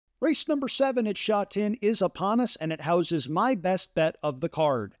Race number 7 at Shot In is upon us, and it houses my best bet of the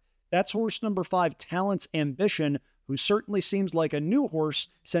card. That's horse number 5, Talent's Ambition, who certainly seems like a new horse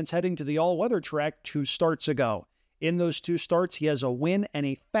since heading to the all-weather track 2 starts ago. In those 2 starts, he has a win and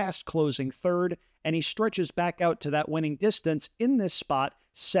a fast closing third, and he stretches back out to that winning distance in this spot,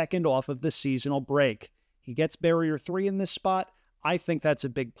 second off of the seasonal break. He gets barrier 3 in this spot. I think that's a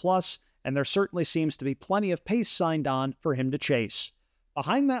big plus, and there certainly seems to be plenty of pace signed on for him to chase.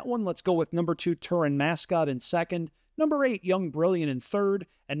 Behind that one, let's go with number 2, Turin Mascot in second, number 8, Young Brilliant in third,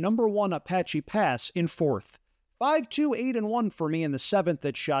 and number 1, Apache Pass in fourth. 5, 2, 8, and 1 for me in the 7th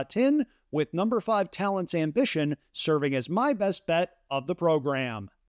at Shot In, with number 5, Talent's Ambition serving as my best bet of the program.